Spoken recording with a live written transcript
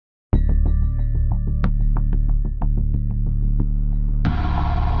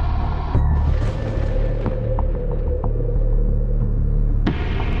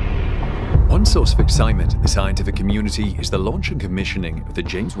source of excitement in the scientific community is the launch and commissioning of the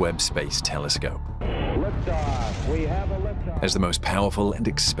James Webb Space Telescope. As the most powerful and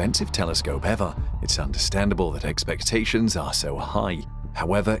expensive telescope ever, it's understandable that expectations are so high.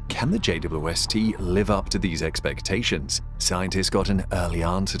 However, can the JWST live up to these expectations? Scientists got an early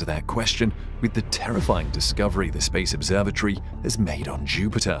answer to that question with the terrifying discovery the Space Observatory has made on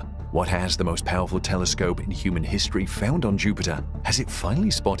Jupiter. What has the most powerful telescope in human history found on Jupiter? Has it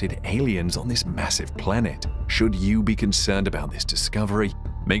finally spotted aliens on this massive planet? Should you be concerned about this discovery?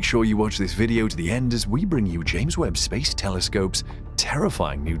 Make sure you watch this video to the end as we bring you James Webb Space Telescope's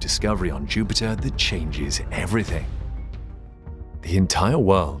terrifying new discovery on Jupiter that changes everything. The entire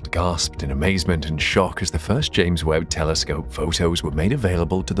world gasped in amazement and shock as the first James Webb Telescope photos were made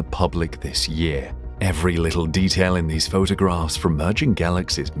available to the public this year. Every little detail in these photographs, from merging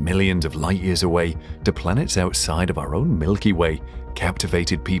galaxies millions of light years away to planets outside of our own Milky Way,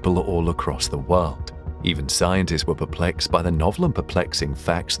 captivated people all across the world. Even scientists were perplexed by the novel and perplexing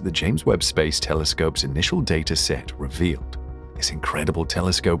facts that the James Webb Space Telescope's initial data set revealed. This incredible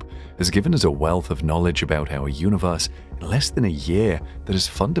telescope has given us a wealth of knowledge about our universe in less than a year that has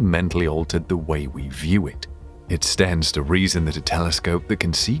fundamentally altered the way we view it. It stands to reason that a telescope that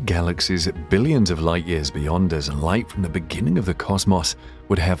can see galaxies billions of light years beyond us and light from the beginning of the cosmos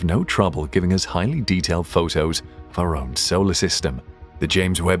would have no trouble giving us highly detailed photos of our own solar system. The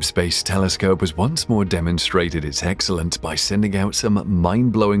James Webb Space Telescope has once more demonstrated its excellence by sending out some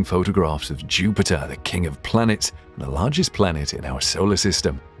mind-blowing photographs of Jupiter, the king of planets and the largest planet in our solar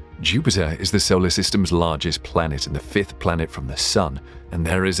system. Jupiter is the solar system's largest planet and the fifth planet from the Sun, and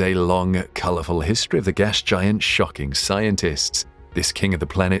there is a long, colorful history of the gas giant shocking scientists. This king of the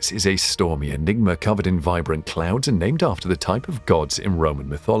planets is a stormy enigma covered in vibrant clouds and named after the type of gods in Roman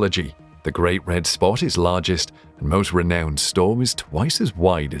mythology. The Great Red Spot is largest, and most renowned storm is twice as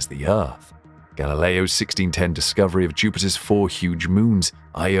wide as the Earth. Galileo's 1610 discovery of Jupiter's four huge moons,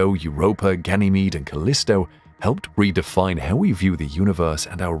 Io, Europa, Ganymede, and Callisto, helped redefine how we view the universe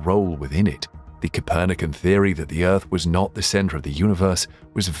and our role within it. The Copernican theory that the Earth was not the center of the universe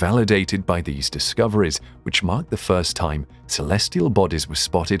was validated by these discoveries, which marked the first time celestial bodies were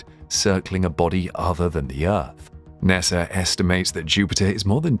spotted circling a body other than the Earth. NASA estimates that Jupiter is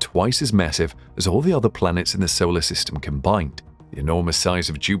more than twice as massive as all the other planets in the solar system combined. The enormous size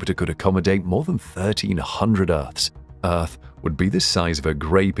of Jupiter could accommodate more than 1,300 Earths. Earth would be the size of a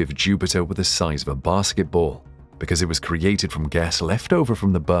grape if Jupiter were the size of a basketball. Because it was created from gas left over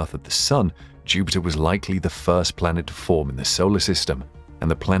from the birth of the Sun, Jupiter was likely the first planet to form in the solar system,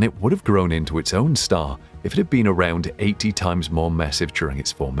 and the planet would have grown into its own star if it had been around 80 times more massive during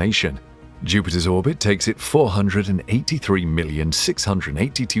its formation. Jupiter's orbit takes it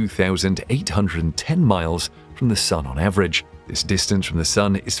 483,682,810 miles from the Sun on average. This distance from the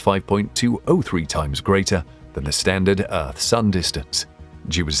Sun is 5.203 times greater than the standard Earth-Sun distance.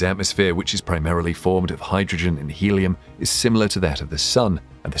 Jupiter's atmosphere, which is primarily formed of hydrogen and helium, is similar to that of the Sun.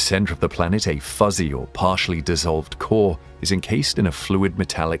 At the center of the planet, a fuzzy or partially dissolved core is encased in a fluid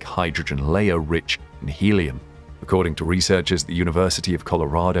metallic hydrogen layer rich in helium. According to researchers at the University of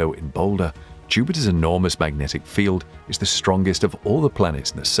Colorado in Boulder, Jupiter's enormous magnetic field is the strongest of all the planets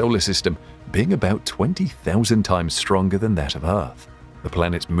in the solar system, being about 20,000 times stronger than that of Earth. The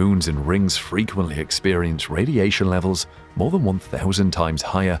planet's moons and rings frequently experience radiation levels more than 1,000 times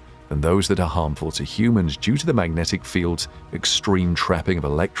higher than those that are harmful to humans due to the magnetic field's extreme trapping of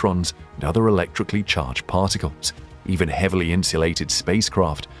electrons and other electrically charged particles. Even heavily insulated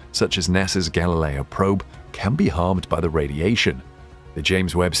spacecraft, such as NASA's Galileo probe, can be harmed by the radiation. The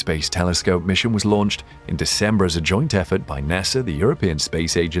James Webb Space Telescope mission was launched in December as a joint effort by NASA, the European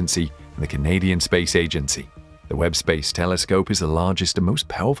Space Agency, and the Canadian Space Agency. The Webb Space Telescope is the largest and most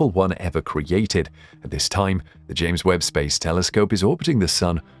powerful one ever created. At this time, the James Webb Space Telescope is orbiting the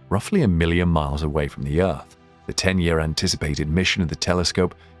Sun roughly 1 million miles away from the Earth. The 10-year anticipated mission of the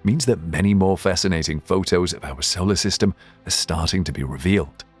telescope means that many more fascinating photos of our solar system are starting to be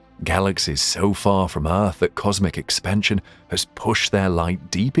revealed. Galaxies so far from Earth that cosmic expansion has pushed their light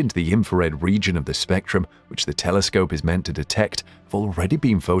deep into the infrared region of the spectrum, which the telescope is meant to detect, have already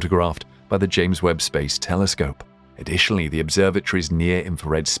been photographed by the James Webb Space Telescope. Additionally, the observatory's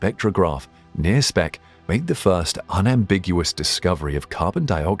near-infrared spectrograph, NIRSpec, made the first unambiguous discovery of carbon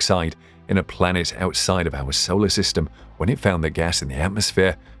dioxide in a planet outside of our solar system when it found the gas in the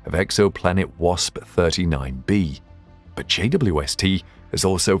atmosphere of exoplanet WASP-39b. But JWST has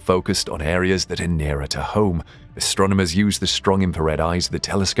also focused on areas that are nearer to home. Astronomers used the strong infrared eyes of the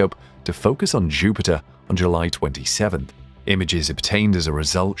telescope to focus on Jupiter on July 27th. Images obtained as a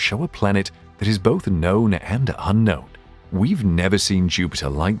result show a planet that is both known and unknown. "We've never seen Jupiter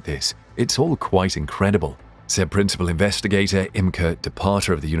like this. It's all quite incredible," said principal investigator Imke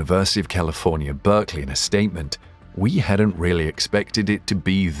DeParter of the University of California, Berkeley in a statement. "We hadn't really expected it to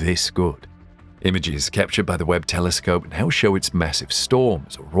be this good." Images captured by the Webb telescope now show its massive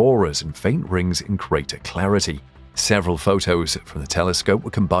storms, auroras, and faint rings in greater clarity. Several photos from the telescope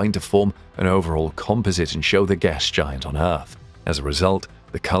were combined to form an overall composite and show the gas giant on Earth. As a result,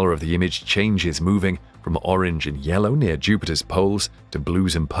 the color of the image changes, moving from orange and yellow near Jupiter's poles to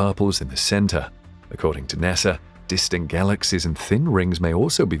blues and purples in the center. According to NASA, distant galaxies and thin rings may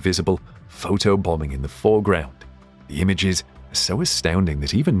also be visible, photobombing in the foreground. The images are so astounding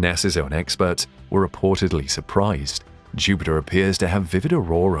that even NASA's own experts were reportedly surprised. Jupiter appears to have vivid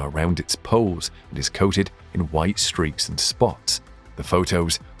aurora around its poles and is coated in white streaks and spots. The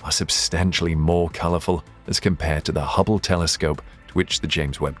photos are substantially more colorful as compared to the Hubble telescope, to which the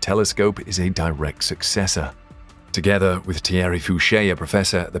James Webb Telescope is a direct successor. Together with Thierry Fouché, a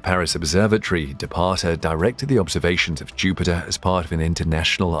professor at the Paris Observatory, DeParter directed the observations of Jupiter as part of an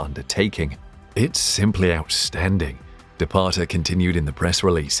international undertaking. "It's simply outstanding," DeParter continued in the press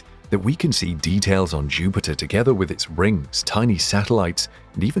release, "that we can see details on Jupiter together with its rings, tiny satellites,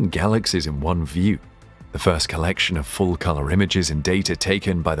 and even galaxies in one view." The first collection of full-color images and data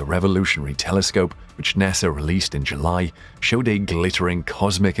taken by the Revolutionary Telescope, which NASA released in July, showed a glittering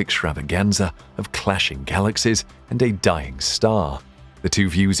cosmic extravaganza of clashing galaxies and a dying star. The two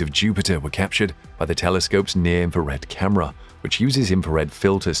views of Jupiter were captured by the telescope's near-infrared camera, which uses infrared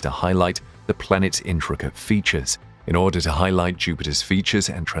filters to highlight the planet's intricate features. In order to highlight Jupiter's features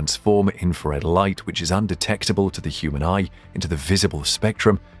and transform infrared light, which is undetectable to the human eye, into the visible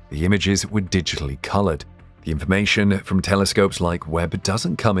spectrum, the images were digitally colored. The information from telescopes like Webb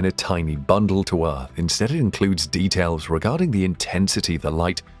doesn't come in a tiny bundle to Earth. Instead, it includes details regarding the intensity of the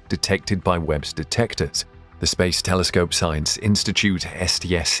light detected by Webb's detectors. The Space Telescope Science Institute,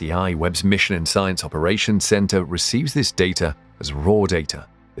 STSCI, Webb's Mission and Science Operations Center, receives this data as raw data.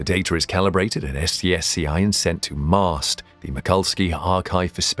 The data is calibrated at STSCI and sent to MAST, the Mikulski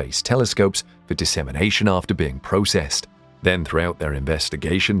Archive for Space Telescopes, for dissemination after being processed. Then, throughout their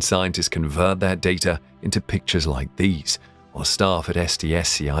investigation, scientists convert that data into pictures like these. While staff at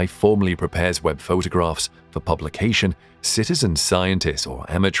STSCI formally prepares Webb photographs for publication, citizen scientists or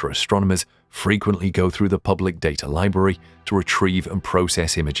amateur astronomers frequently go through the public data library to retrieve and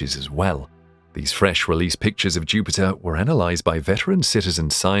process images as well. These fresh release pictures of Jupiter were analyzed by veteran citizen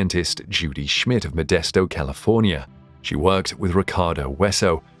scientist Judy Schmidt of Modesto, California. She worked with Ricardo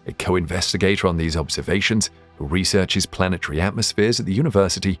Hueso, a co-investigator on these observations, who researches planetary atmospheres at the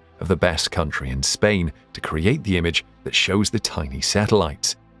University of the Basque Country in Spain, to create the image that shows the tiny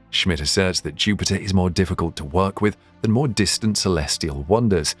satellites. Schmidt asserts that Jupiter is more difficult to work with than more distant celestial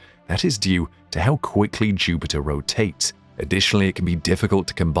wonders. That is due to how quickly Jupiter rotates. Additionally, it can be difficult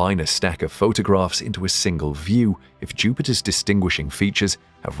to combine a stack of photographs into a single view if Jupiter's distinguishing features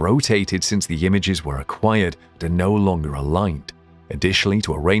have rotated since the images were acquired and are no longer aligned. Additionally,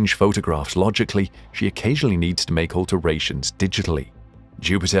 to arrange photographs logically, she occasionally needs to make alterations digitally.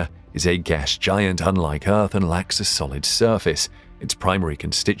 Jupiter is a gas giant unlike Earth and lacks a solid surface. Its primary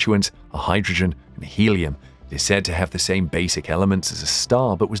constituents are hydrogen and helium. It is said to have the same basic elements as a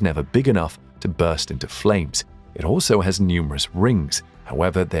star but was never big enough to burst into flames. It also has numerous rings,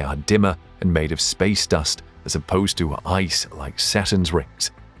 however they are dimmer and made of space dust as opposed to ice like Saturn's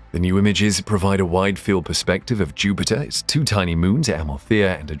rings. The new images provide a wide-field perspective of Jupiter, its two tiny moons,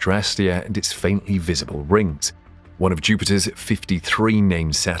 Amalthea and Adrastea, and its faintly visible rings. One of Jupiter's 53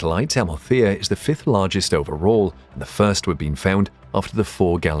 named satellites, Amalthea, is the fifth largest overall, and the first to have been found after the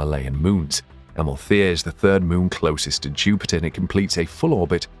 4 Galilean moons. Amalthea is the third moon closest to Jupiter, and it completes a full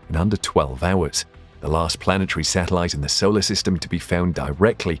orbit in under 12 hours. The last planetary satellite in the solar system to be found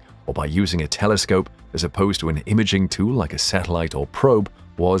directly or by using a telescope as opposed to an imaging tool like a satellite or probe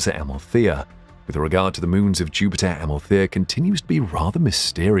was Amalthea. With regard to the moons of Jupiter, Amalthea continues to be rather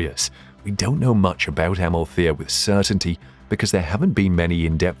mysterious. We don't know much about Amalthea with certainty because there haven't been many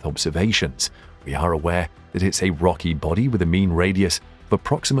in-depth observations. We are aware that it's a rocky body with a mean radius of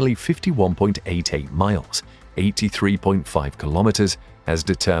approximately 51.88 miles, 83.5 kilometers, as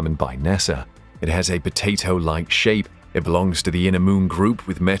determined by NASA. It has a potato-like shape. It belongs to the inner moon group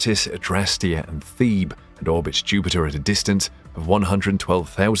with Metis, Adrastea, and Thebe, and orbits Jupiter at a distance of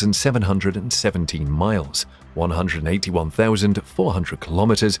 112,717 miles, 181,400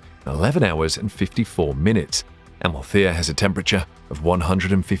 kilometers, in 11 hours and 54 minutes. Amalthea has a temperature of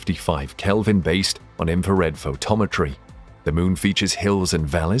 155 Kelvin based on infrared photometry. The moon features hills and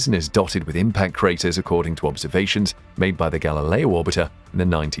valleys and is dotted with impact craters according to observations made by the Galileo orbiter in the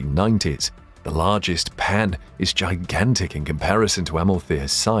 1990s. The largest, Pan, is gigantic in comparison to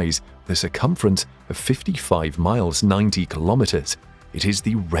Amalthea's size, with a circumference of 55 miles 90 kilometers. It is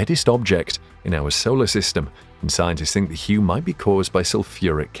the reddest object in our solar system, and scientists think the hue might be caused by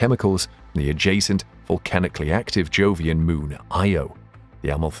sulfuric chemicals from the adjacent volcanically active Jovian moon Io. The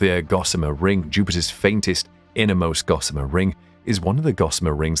Amalthea Gossamer Ring, Jupiter's faintest, innermost gossamer ring, is one of the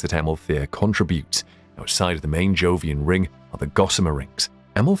gossamer rings that Amalthea contributes. Outside of the main Jovian ring are the gossamer rings.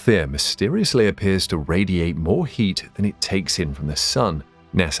 Amalthea mysteriously appears to radiate more heat than it takes in from the Sun.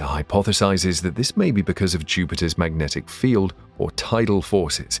 NASA hypothesizes that this may be because of Jupiter's magnetic field or tidal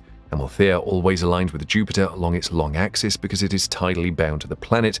forces. Amalthea always aligns with Jupiter along its long axis because it is tidally bound to the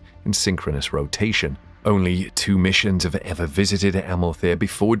planet in synchronous rotation. Only 2 missions have ever visited Amalthea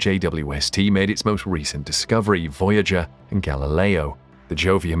before JWST made its most recent discovery, Voyager and Galileo. The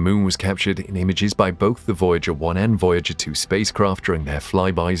Jovian moon was captured in images by both the Voyager 1 and Voyager 2 spacecraft during their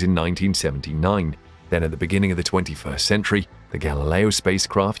flybys in 1979. Then at the beginning of the 21st century, the Galileo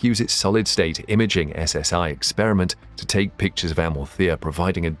spacecraft used its solid-state imaging SSI experiment to take pictures of Amalthea,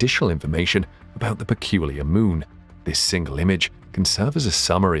 providing additional information about the peculiar moon. This single image can serve as a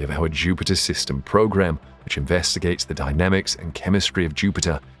summary of our Jupiter System program, which investigates the dynamics and chemistry of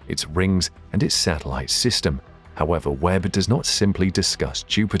Jupiter, its rings, and its satellite system. However, Webb does not simply discuss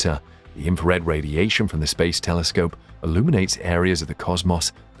Jupiter. The infrared radiation from the Space Telescope illuminates areas of the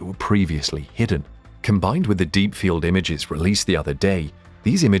cosmos that were previously hidden. Combined with the deep field images released the other day,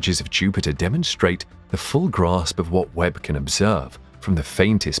 these images of Jupiter demonstrate the full grasp of what Webb can observe, from the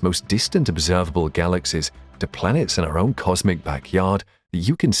faintest, most distant observable galaxies to planets in our own cosmic backyard that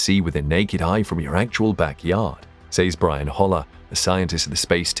you can see with the naked eye from your actual backyard, says Brian Holler, a scientist at the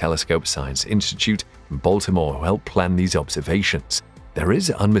Space Telescope Science Institute in Baltimore who helped plan these observations. There is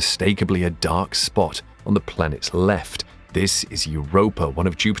unmistakably a dark spot on the planet's left. This is Europa, one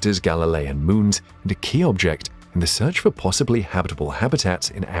of Jupiter's Galilean moons, and a key object in the search for possibly habitable habitats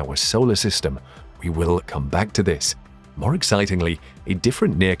in our solar system. We will come back to this. More excitingly, a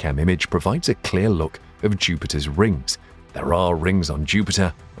different NIRCam image provides a clear look of Jupiter's rings. There are rings on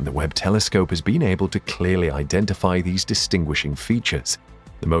Jupiter, and the Webb telescope has been able to clearly identify these distinguishing features.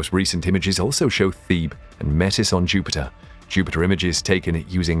 The most recent images also show Thebe and Metis on Jupiter. Jupiter images taken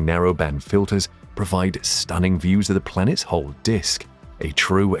using narrowband filters provide stunning views of the planet's whole disk. A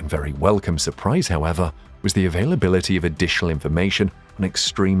true and very welcome surprise, however, was the availability of additional information on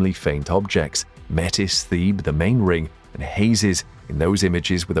extremely faint objects, Metis, Thebe, the main ring, and hazes in those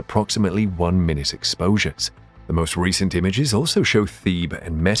images with approximately 1-minute exposures. The most recent images also show Thebe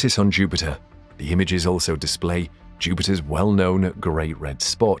and Metis on Jupiter. The images also display Jupiter's well-known Great Red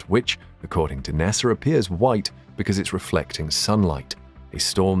Spot, which, according to NASA, appears white because it's reflecting sunlight. A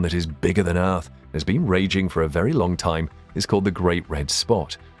storm that is bigger than Earth and has been raging for a very long time is called the Great Red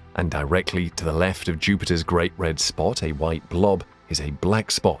Spot. And directly to the left of Jupiter's Great Red Spot, a white blob, is a black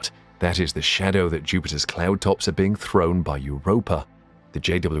spot. That is the shadow that Jupiter's cloud tops are being thrown by Europa. The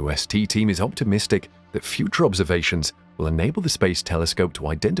JWST team is optimistic that future observations will enable the Space Telescope to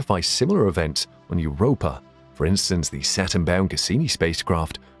identify similar events on Europa. For instance, the Saturn-bound Cassini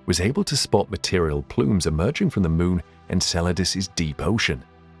spacecraft was able to spot material plumes emerging from the moon Enceladus's deep ocean.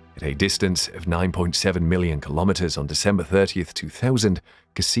 At a distance of 9.7 million kilometers on December 30, 2000,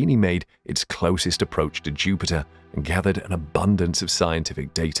 Cassini made its closest approach to Jupiter and gathered an abundance of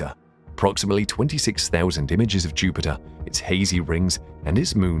scientific data. Approximately 26,000 images of Jupiter, its hazy rings, and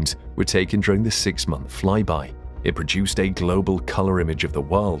its moons were taken during the 6-month flyby. It produced a global color image of the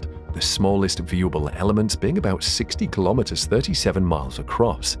world, the smallest viewable elements being about 60 kilometers 37 miles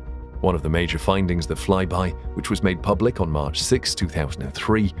across. One of the major findings of the flyby, which was made public on March 6,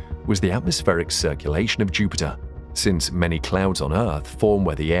 2003, was the atmospheric circulation of Jupiter. Since many clouds on Earth form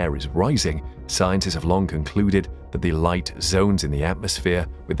where the air is rising, scientists have long concluded that the light zones in the atmosphere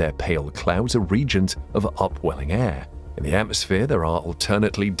with their pale clouds are regions of upwelling air. In the atmosphere, there are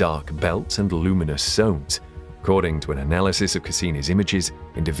alternately dark belts and luminous zones. According to an analysis of Cassini's images,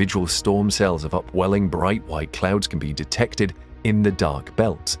 individual storm cells of upwelling bright white clouds can be detected in the dark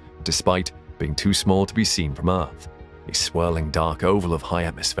belts, despite being too small to be seen from Earth. A swirling dark oval of high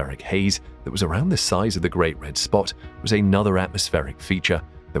atmospheric haze that was around the size of the Great Red Spot was another atmospheric feature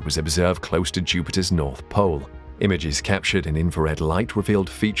that was observed close to Jupiter's North Pole. Images captured in infrared light revealed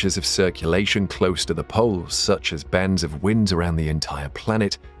features of circulation close to the poles, such as bands of winds around the entire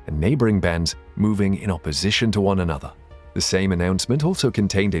planet and neighboring bands moving in opposition to one another. The same announcement also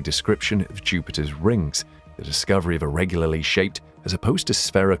contained a description of Jupiter's rings. The discovery of irregularly shaped, as opposed to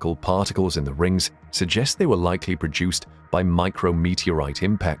spherical particles in the rings suggests they were likely produced by micrometeorite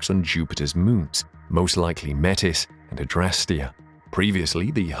impacts on Jupiter's moons, most likely Metis and Adrastea.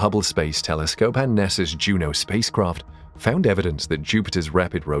 Previously, the Hubble Space Telescope and NASA's Juno spacecraft found evidence that Jupiter's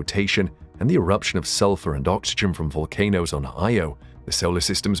rapid rotation and the eruption of sulfur and oxygen from volcanoes on Io, the solar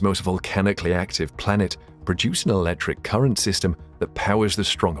system's most volcanically active planet, produce an electric current system that powers the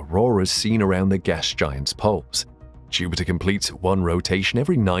strong auroras seen around the gas giant's poles. Jupiter completes one rotation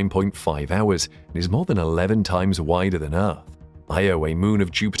every 9.5 hours and is more than 11 times wider than Earth. Io, a moon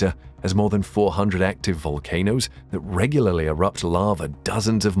of Jupiter, has more than 400 active volcanoes that regularly erupt lava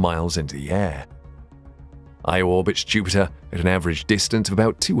dozens of miles into the air. Io orbits Jupiter at an average distance of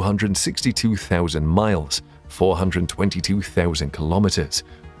about 262,000 miles, 422,000 kilometers.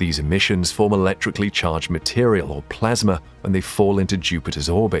 These emissions form electrically charged material or plasma when they fall into Jupiter's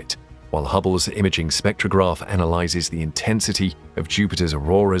orbit. While Hubble's imaging spectrograph analyzes the intensity of Jupiter's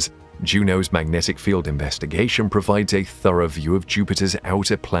auroras, Juno's magnetic field investigation provides a thorough view of Jupiter's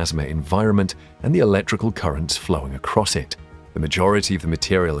outer plasma environment and the electrical currents flowing across it. The majority of the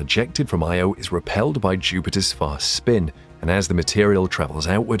material ejected from Io is repelled by Jupiter's fast spin, and as the material travels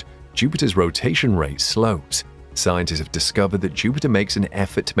outward, Jupiter's rotation rate slows. Scientists have discovered that Jupiter makes an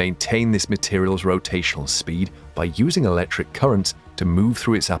effort to maintain this material's rotational speed by using electric currents to move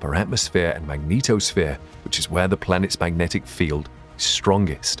through its upper atmosphere and magnetosphere, which is where the planet's magnetic field is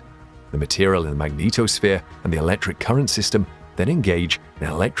strongest. The material in the magnetosphere and the electric current system then engage in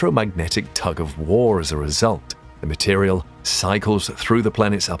an electromagnetic tug-of-war as a result. The material cycles through the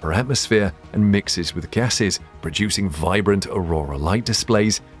planet's upper atmosphere and mixes with gases, producing vibrant aurora light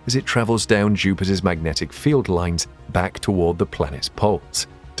displays as it travels down Jupiter's magnetic field lines back toward the planet's poles.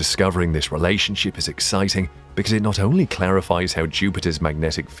 Discovering this relationship is exciting because it not only clarifies how Jupiter's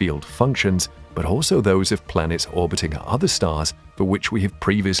magnetic field functions, but also those of planets orbiting other stars for which we have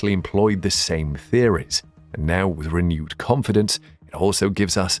previously employed the same theories. And now, with renewed confidence, it also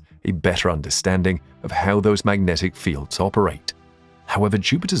gives us a better understanding of how those magnetic fields operate. However,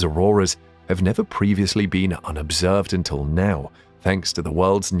 Jupiter's auroras have never previously been unobserved until now, thanks to the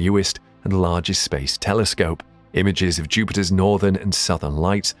world's newest and largest space telescope. Images of Jupiter's northern and southern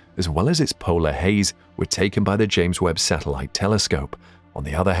lights, as well as its polar haze, were taken by the James Webb Satellite Telescope. On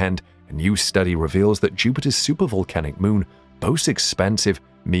the other hand, a new study reveals that Jupiter's supervolcanic moon boasts expansive,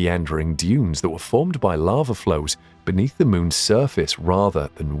 meandering dunes that were formed by lava flows beneath the moon's surface rather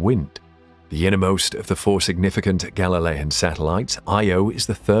than wind. The innermost of the four significant Galilean satellites, Io is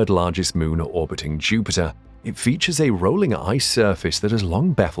the third largest moon orbiting Jupiter. It features a rolling ice surface that has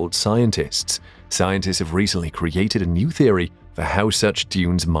long baffled scientists. Scientists have recently created a new theory for how such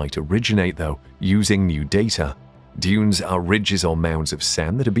dunes might originate, though, using new data. Dunes are ridges or mounds of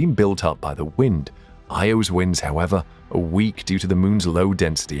sand that have been built up by the wind. Io's winds, however, are weak due to the moon's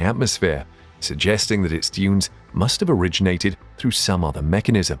low-density atmosphere, suggesting that its dunes must have originated through some other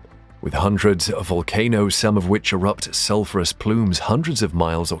mechanism. With hundreds of volcanoes, some of which erupt sulfurous plumes hundreds of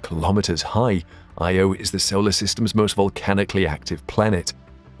miles or kilometers high, Io is the solar system's most volcanically active planet.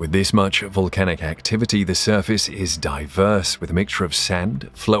 With this much volcanic activity, the surface is diverse, with a mixture of sand,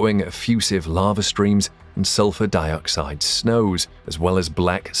 flowing effusive lava streams, and sulfur dioxide snows, as well as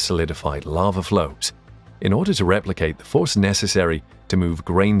black solidified lava flows. In order to replicate the force necessary to move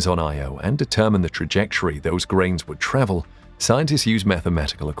grains on Io and determine the trajectory those grains would travel, scientists use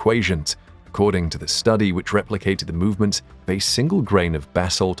mathematical equations. According to the study, which replicated the movements of a single grain of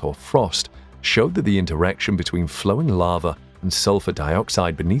basalt or frost, showed that the interaction between flowing lava and sulfur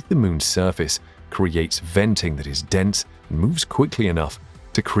dioxide beneath the moon's surface creates venting that is dense and moves quickly enough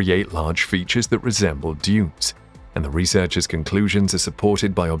to create large features that resemble dunes. And the researchers' conclusions are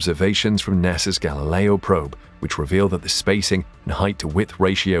supported by observations from NASA's Galileo probe, which reveal that the spacing and height-to-width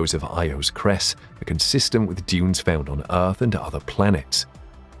ratios of Io's crests are consistent with dunes found on Earth and other planets.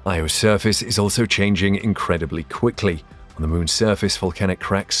 Io's surface is also changing incredibly quickly. On the moon's surface, volcanic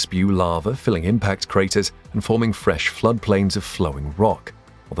cracks spew lava, filling impact craters and forming fresh floodplains of flowing rock.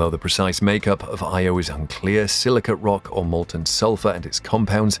 Although the precise makeup of Io is unclear, silicate rock or molten sulfur and its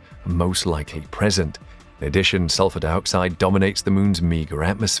compounds are most likely present. In addition, sulfur dioxide dominates the moon's meager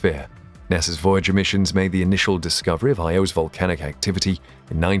atmosphere. NASA's Voyager missions made the initial discovery of Io's volcanic activity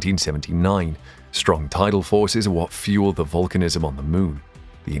in 1979. Strong tidal forces are what fuel the volcanism on the moon.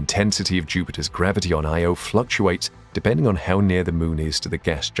 The intensity of Jupiter's gravity on Io fluctuates depending on how near the moon is to the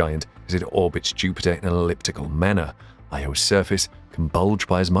gas giant as it orbits Jupiter in an elliptical manner. Io's surface can bulge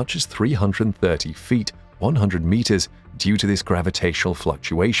by as much as 330 feet, 100 meters, due to this gravitational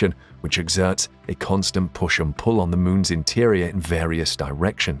fluctuation, which exerts a constant push and pull on the moon's interior in various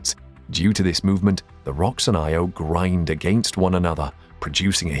directions. Due to this movement, the rocks on Io grind against one another,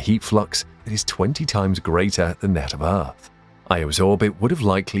 producing a heat flux that is 20 times greater than that of Earth. Io's orbit would have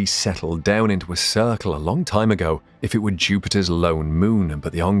likely settled down into a circle a long time ago if it were Jupiter's lone moon,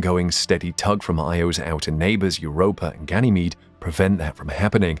 but the ongoing steady tug from Io's outer neighbors Europa and Ganymede prevent that from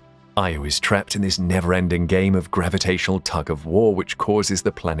happening. Io is trapped in this never-ending game of gravitational tug-of-war which causes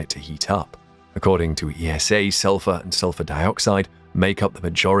the planet to heat up. According to ESA, sulfur and sulfur dioxide make up the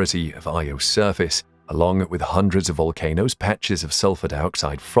majority of Io's surface. Along with hundreds of volcanoes, patches of sulfur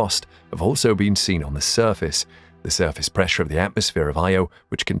dioxide frost have also been seen on the surface. The surface pressure of the atmosphere of Io,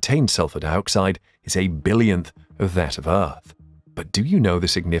 which contains sulfur dioxide, is a billionth of that of Earth. But do you know the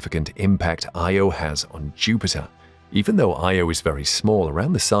significant impact Io has on Jupiter? Even though Io is very small,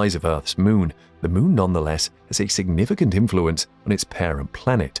 around the size of Earth's moon, the moon nonetheless has a significant influence on its parent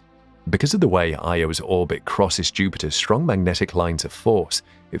planet. Because of the way Io's orbit crosses Jupiter's strong magnetic lines of force,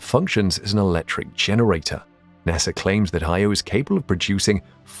 it functions as an electric generator. NASA claims that Io is capable of producing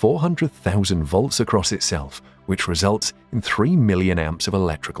 400,000 volts across itself, which results in 3 million amps of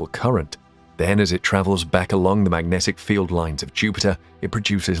electrical current. Then, as it travels back along the magnetic field lines of Jupiter, it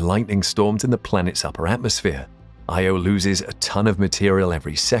produces lightning storms in the planet's upper atmosphere. Io loses a ton of material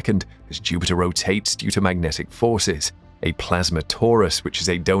every second as Jupiter rotates due to magnetic forces. A plasma torus, which is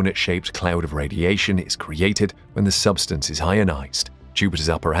a donut-shaped cloud of radiation, is created when the substance is ionized. Jupiter's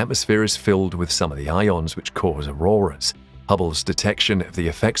upper atmosphere is filled with some of the ions which cause auroras. Hubble's detection of the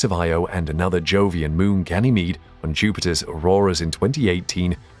effects of Io and another Jovian moon, Ganymede, on Jupiter's auroras in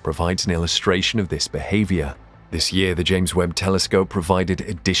 2018 provides an illustration of this behavior. This year, the James Webb Telescope provided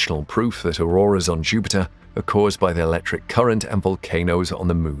additional proof that auroras on Jupiter are caused by the electric current and volcanoes on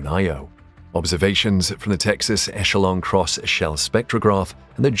the moon Io. Observations from the Texas Echelon Cross Shell Spectrograph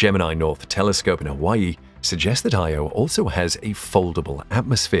and the Gemini North Telescope in Hawaii suggest that Io also has a foldable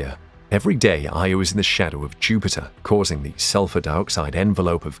atmosphere. Every day, Io is in the shadow of Jupiter, causing the sulfur dioxide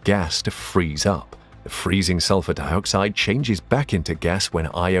envelope of gas to freeze up. The freezing sulfur dioxide changes back into gas when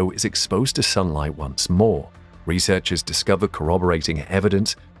Io is exposed to sunlight once more. Researchers discovered corroborating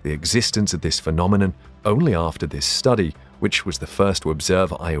evidence for the existence of this phenomenon only after this study, which was the first to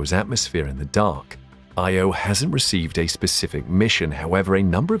observe Io's atmosphere in the dark. Io hasn't received a specific mission, however, a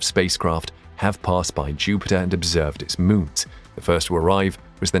number of spacecraft have passed by Jupiter and observed its moons. The first to arrive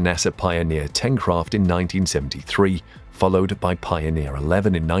was the NASA Pioneer 10 craft in 1973, followed by Pioneer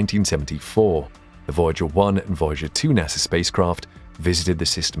 11 in 1974. The Voyager 1 and Voyager 2 NASA spacecraft visited the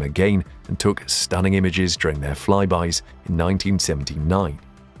system again and took stunning images during their flybys in 1979.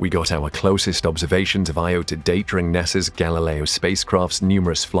 We got our closest observations of Io to date during NASA's Galileo spacecraft's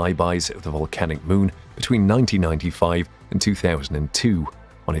numerous flybys of the volcanic moon between 1995 and 2002.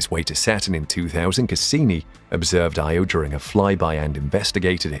 On its way to Saturn in 2000, Cassini observed Io during a flyby and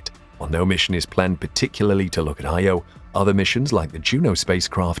investigated it. While no mission is planned particularly to look at Io, other missions like the Juno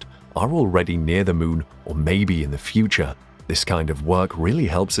spacecraft are already near the moon or maybe in the future. This kind of work really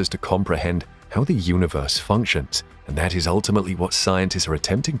helps us to comprehend how the universe functions, and that is ultimately what scientists are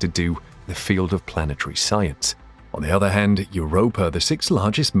attempting to do in the field of planetary science. On the other hand, Europa, the sixth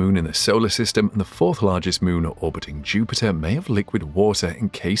largest moon in the solar system and the fourth largest moon orbiting Jupiter, may have liquid water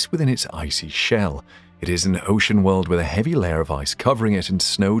encased within its icy shell. It is an ocean world with a heavy layer of ice covering it and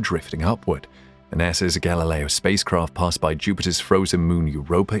snow drifting upward. NASA's Galileo spacecraft passed by Jupiter's frozen moon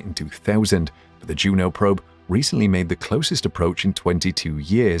Europa in 2000, but the Juno probe recently made the closest approach in 22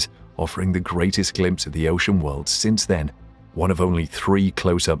 years, offering the greatest glimpse of the ocean world since then. One of only 3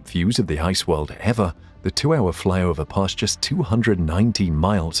 close-up views of the ice world ever, the 2-hour flyover passed just 219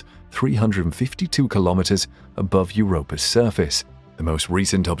 miles, 352 kilometers above Europa's surface. The most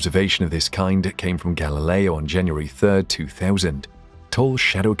recent observation of this kind came from Galileo on January 3, 2000. Tall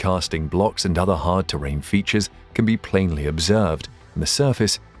shadow-casting blocks and other hard-terrain features can be plainly observed, and the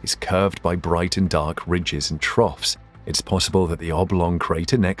surface is curved by bright and dark ridges and troughs. It's possible that the oblong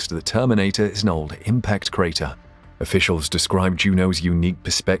crater next to the Terminator is an old impact crater. Officials describe Juno's unique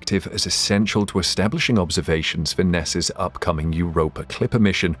perspective as essential to establishing observations for NASA's upcoming Europa Clipper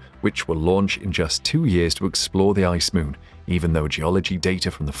mission, which will launch in just 2 years to explore the ice moon, even though geology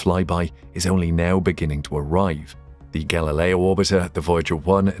data from the flyby is only now beginning to arrive. The Galileo orbiter, the Voyager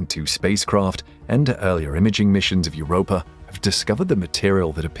 1 and 2 spacecraft, and earlier imaging missions of Europa have discovered the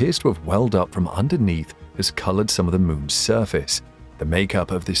material that appears to have welled up from underneath has colored some of the moon's surface. The makeup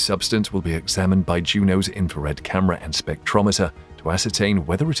of this substance will be examined by Juno's infrared camera and spectrometer to ascertain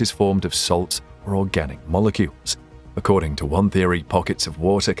whether it is formed of salts or organic molecules. According to one theory, pockets of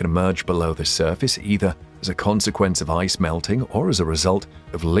water can emerge below the surface either as a consequence of ice melting or as a result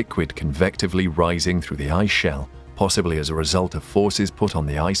of liquid convectively rising through the ice shell, possibly as a result of forces put on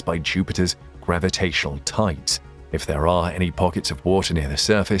the ice by Jupiter's gravitational tides. If there are any pockets of water near the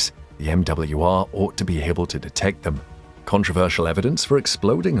surface, the MWR ought to be able to detect them. Controversial evidence for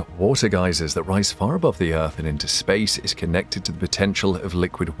exploding water geysers that rise far above the Earth and into space is connected to the potential of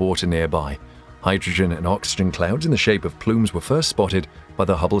liquid water nearby. Hydrogen and oxygen clouds in the shape of plumes were first spotted by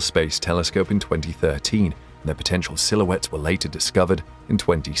the Hubble Space Telescope in 2013, and their potential silhouettes were later discovered in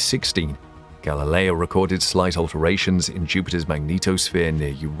 2016. Galileo recorded slight alterations in Jupiter's magnetosphere near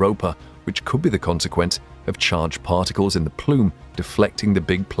Europa, which could be the consequence of charged particles in the plume deflecting the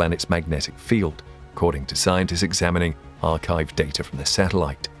big planet's magnetic field, according to scientists examining archived data from the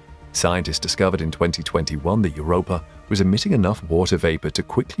satellite. Scientists discovered in 2021 that Europa was emitting enough water vapor to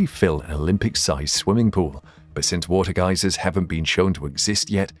quickly fill an Olympic-sized swimming pool, but since water geysers haven't been shown to exist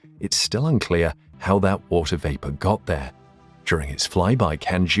yet, it's still unclear how that water vapor got there. During its flyby,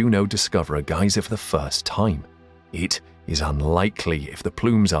 can Juno discover a geyser for the first time? It is unlikely. If the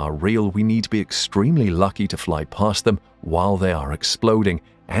plumes are real, we need to be extremely lucky to fly past them while they are exploding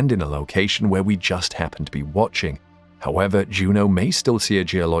and in a location where we just happen to be watching. However, Juno may still see a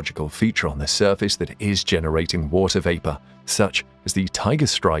geological feature on the surface that is generating water vapor, such as the tiger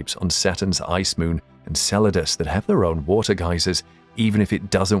stripes on Saturn's ice moon Enceladus that have their own water geysers, even if it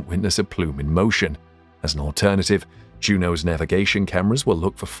doesn't witness a plume in motion. As an alternative, Juno's navigation cameras will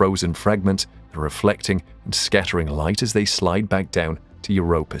look for frozen fragments that are reflecting and scattering light as they slide back down to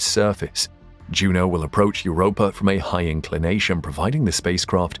Europa's surface. Juno will approach Europa from a high inclination, providing the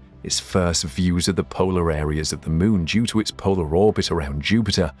spacecraft its first views of the polar areas of the Moon due to its polar orbit around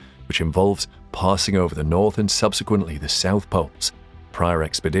Jupiter, which involves passing over the North and subsequently the South Poles. Prior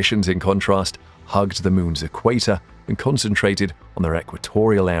expeditions, in contrast, hugged the Moon's equator and concentrated on their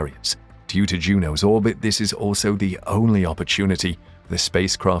equatorial areas. Due to Juno's orbit, this is also the only opportunity for the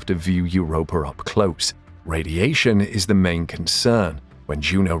spacecraft to view Europa up close. Radiation is the main concern. When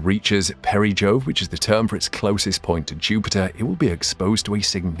Juno reaches perigove, which is the term for its closest point to Jupiter, it will be exposed to a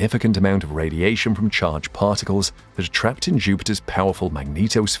significant amount of radiation from charged particles that are trapped in Jupiter's powerful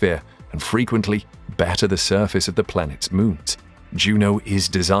magnetosphere and frequently batter the surface of the planet's moons. Juno is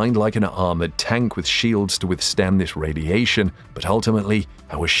designed like an armored tank with shields to withstand this radiation, but ultimately,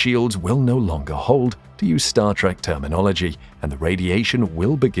 our shields will no longer hold, to use Star Trek terminology, and the radiation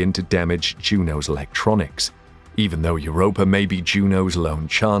will begin to damage Juno's electronics. Even though Europa may be Juno's lone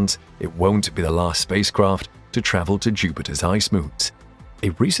chance, it won't be the last spacecraft to travel to Jupiter's ice moons. A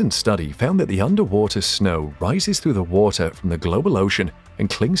recent study found that the underwater snow rises through the water from the global ocean and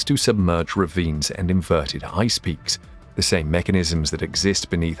clings to submerged ravines and inverted ice peaks. The same mechanisms that exist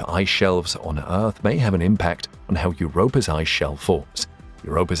beneath ice shelves on Earth may have an impact on how Europa's ice shell forms.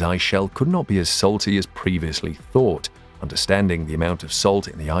 Europa's ice shell could not be as salty as previously thought. Understanding the amount of salt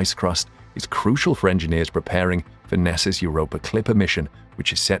in the ice crust is crucial for engineers preparing for NASA's Europa Clipper mission,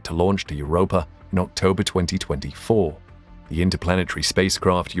 which is set to launch to Europa in October 2024. The interplanetary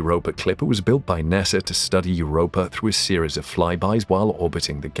spacecraft Europa Clipper was built by NASA to study Europa through a series of flybys while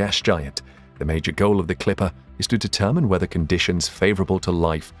orbiting the gas giant. The major goal of the Clipper is to determine whether conditions favorable to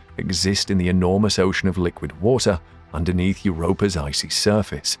life exist in the enormous ocean of liquid water underneath Europa's icy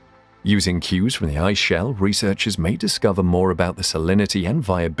surface. Using cues from the ice shell, researchers may discover more about the salinity and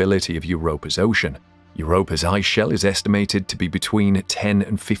viability of Europa's ocean. Europa's ice shell is estimated to be between 10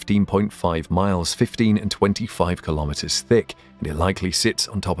 and 15.5 miles, 15 and 25 kilometers thick, and it likely sits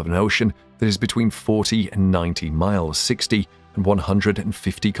on top of an ocean that is between 40 and 90 miles, 60 and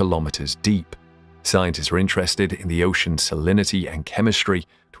 150 kilometers deep. Scientists are interested in the ocean's salinity and chemistry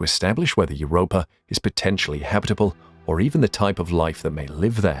to establish whether Europa is potentially habitable or even the type of life that may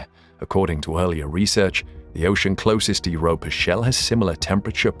live there. According to earlier research, the ocean closest to Europa's shell has similar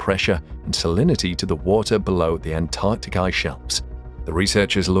temperature, pressure, and salinity to the water below the Antarctic ice shelves. The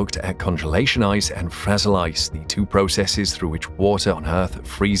researchers looked at congelation ice and frazzle ice, the two processes through which water on Earth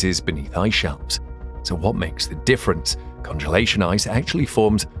freezes beneath ice shelves. So what makes the difference? Congelation ice actually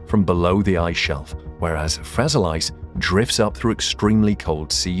forms from below the ice shelf, whereas frazzle ice drifts up through extremely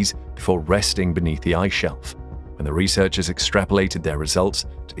cold seas before resting beneath the ice shelf. When the researchers extrapolated their results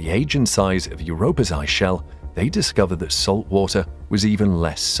to the age and size of Europa's ice shell, they discovered that salt water was even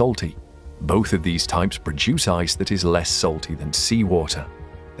less salty. Both of these types produce ice that is less salty than seawater.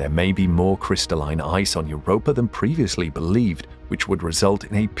 There may be more crystalline ice on Europa than previously believed, which would result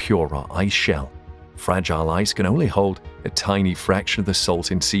in a purer ice shell. Fragile ice can only hold a tiny fraction of the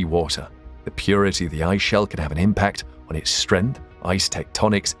salt in seawater. The purity of the ice shell can have an impact on its strength, ice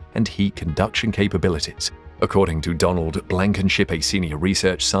tectonics, and heat conduction capabilities. According to Donald Blankenship, a senior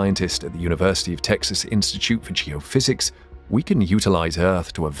research scientist at the University of Texas Institute for Geophysics, we can utilize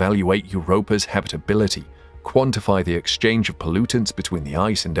Earth to evaluate Europa's habitability, quantify the exchange of pollutants between the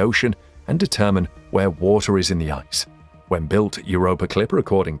ice and ocean, and determine where water is in the ice. When built, Europa Clipper,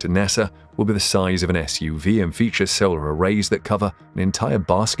 according to NASA, will be the size of an SUV and feature solar arrays that cover an entire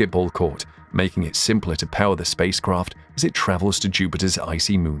basketball court, making it simpler to power the spacecraft as it travels to Jupiter's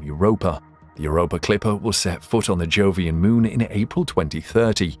icy moon Europa. The Europa Clipper will set foot on the Jovian moon in April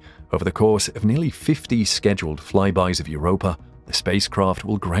 2030. Over the course of nearly 50 scheduled flybys of Europa, the spacecraft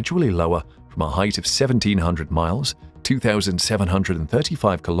will gradually lower from a height of 1,700 miles,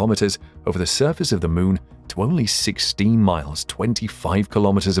 2,735 kilometers over the surface of the moon, to only 16 miles, 25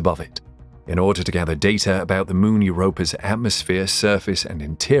 kilometers above it. In order to gather data about the moon Europa's atmosphere, surface, and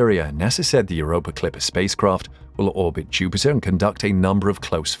interior, NASA said the Europa Clipper spacecraft will orbit Jupiter and conduct a number of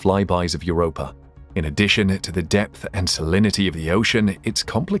close flybys of Europa. In addition to the depth and salinity of the ocean, its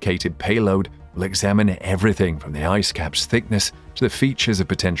complicated payload will examine everything from the ice cap's thickness to the features of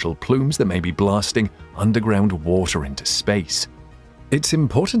potential plumes that may be blasting underground water into space. It's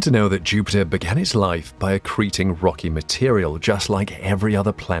important to know that Jupiter began its life by accreting rocky material just like every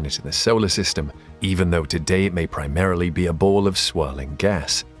other planet in the solar system, even though today it may primarily be a ball of swirling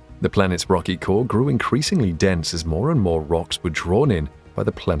gas. The planet's rocky core grew increasingly dense as more and more rocks were drawn in by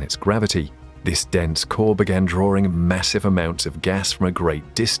the planet's gravity. This dense core began drawing massive amounts of gas from a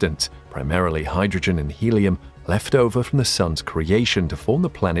great distance, primarily hydrogen and helium, left over from the Sun's creation to form the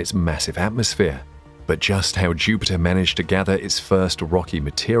planet's massive atmosphere. But just how Jupiter managed to gather its first rocky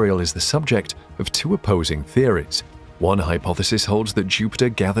material is the subject of two opposing theories. One hypothesis holds that Jupiter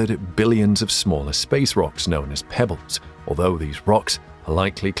gathered billions of smaller space rocks known as pebbles, although these rocks are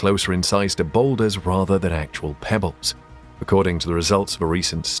likely closer in size to boulders rather than actual pebbles. According to the results of a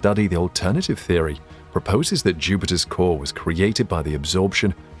recent study, the alternative theory proposes that Jupiter's core was created by the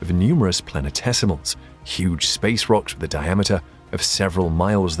absorption of numerous planetesimals, huge space rocks with a diameter of several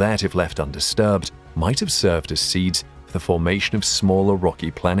miles that, if left undisturbed, might have served as seeds for the formation of smaller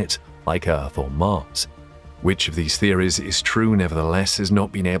rocky planets like Earth or Mars. Which of these theories is true, nevertheless, has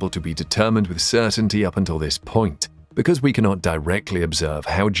not been able to be determined with certainty up until this point. Because we cannot directly observe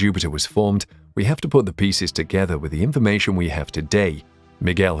how Jupiter was formed, we have to put the pieces together with the information we have today,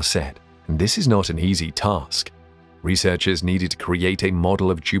 Miguel said, and this is not an easy task. Researchers needed to create a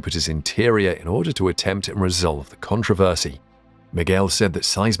model of Jupiter's interior in order to attempt and resolve the controversy. Miguel said that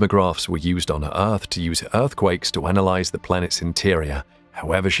seismographs were used on Earth to use earthquakes to analyze the planet's interior.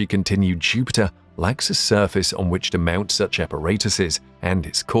 However, she continued, Jupiter lacks a surface on which to mount such apparatuses, and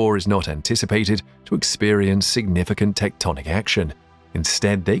its core is not anticipated to experience significant tectonic action.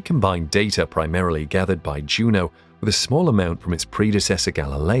 Instead, they combined data primarily gathered by Juno with a small amount from its predecessor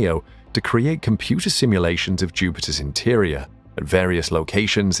Galileo to create computer simulations of Jupiter's interior. At various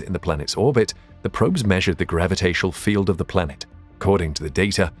locations in the planet's orbit, the probes measured the gravitational field of the planet. According to the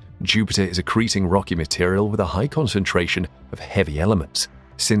data, Jupiter is accreting rocky material with a high concentration of heavy elements.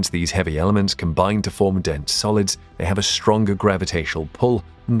 Since these heavy elements combine to form dense solids, they have a stronger gravitational pull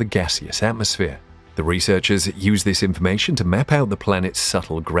than the gaseous atmosphere. The researchers use this information to map out the planet's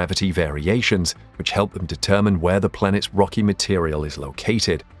subtle gravity variations, which help them determine where the planet's rocky material is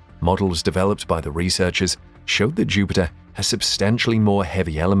located. Models developed by the researchers showed that Jupiter has substantially more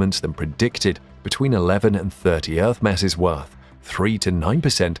heavy elements than predicted, between 11 and 30 Earth masses worth, 3 to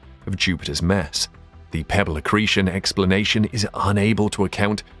 9% of Jupiter's mass. The pebble accretion explanation is unable to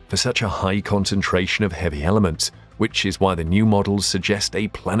account for such a high concentration of heavy elements, which is why the new models suggest a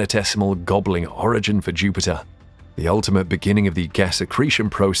planetesimal gobbling origin for Jupiter. The ultimate beginning of the gas accretion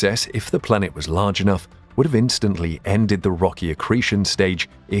process, if the planet was large enough, would have instantly ended the rocky accretion stage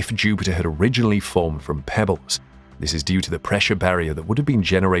if Jupiter had originally formed from pebbles. This is due to the pressure barrier that would have been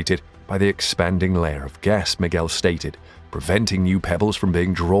generated by the expanding layer of gas, Miguel stated, preventing new pebbles from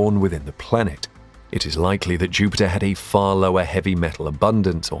being drawn within the planet. It is likely that Jupiter had a far lower heavy metal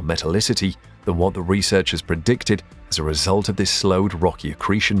abundance or metallicity than what the researchers predicted as a result of this slowed rocky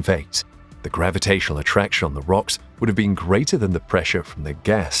accretion phase. The gravitational attraction on the rocks would have been greater than the pressure from the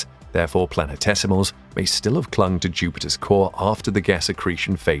gas. Therefore, planetesimals may still have clung to Jupiter's core after the gas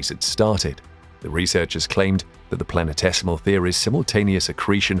accretion phase had started. The researchers claimed that the planetesimal theory's simultaneous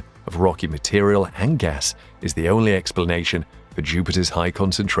accretion of rocky material and gas is the only explanation for Jupiter's high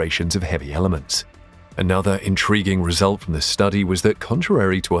concentrations of heavy elements. Another intriguing result from the study was that,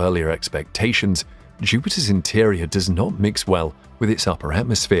 contrary to earlier expectations, Jupiter's interior does not mix well with its upper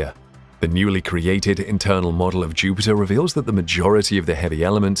atmosphere. The newly created internal model of Jupiter reveals that the majority of the heavy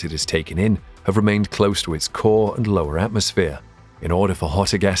elements it has taken in have remained close to its core and lower atmosphere. In order for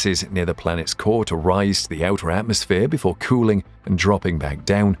hotter gases near the planet's core to rise to the outer atmosphere before cooling and dropping back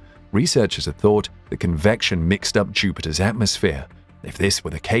down, researchers had thought that convection mixed up Jupiter's atmosphere. If this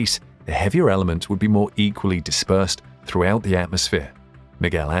were the case, the heavier elements would be more equally dispersed throughout the atmosphere.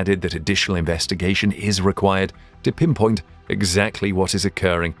 Miguel added that additional investigation is required to pinpoint exactly what is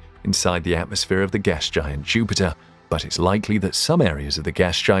occurring inside the atmosphere of the gas giant Jupiter, but it's likely that some areas of the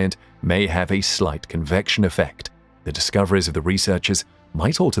gas giant may have a slight convection effect. The discoveries of the researchers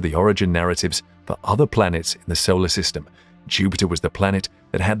might alter the origin narratives for other planets in the solar system. Jupiter was the planet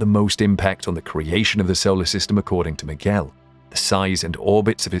that had the most impact on the creation of the solar system, according to Miguel. The size and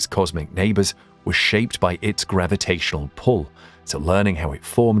orbits of its cosmic neighbors were shaped by its gravitational pull, so learning how it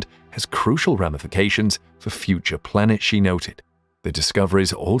formed has crucial ramifications for future planets, she noted. The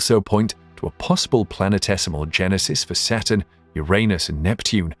discoveries also point to a possible planetesimal genesis for Saturn, Uranus, and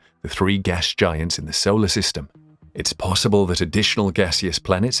Neptune, the three gas giants in the solar system. It's possible that additional gaseous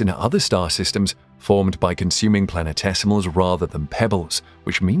planets in other star systems formed by consuming planetesimals rather than pebbles,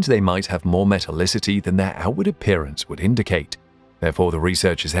 which means they might have more metallicity than their outward appearance would indicate. Therefore, the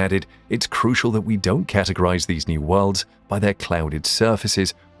researchers added, it's crucial that we don't categorize these new worlds by their clouded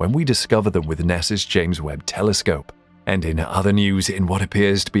surfaces when we discover them with NASA's James Webb Telescope. And in other news, in what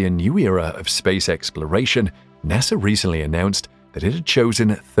appears to be a new era of space exploration, NASA recently announced that it had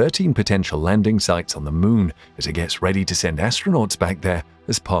chosen 13 potential landing sites on the Moon as it gets ready to send astronauts back there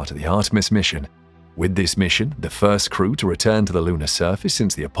as part of the Artemis mission. With this mission, the first crew to return to the lunar surface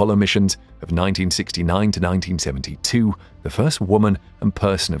since the Apollo missions of 1969 to 1972, the first woman and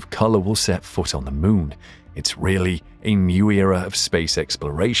person of color will set foot on the Moon. It's really a new era of space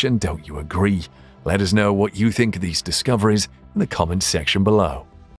exploration, don't you agree? Let us know what you think of these discoveries in the comments section below.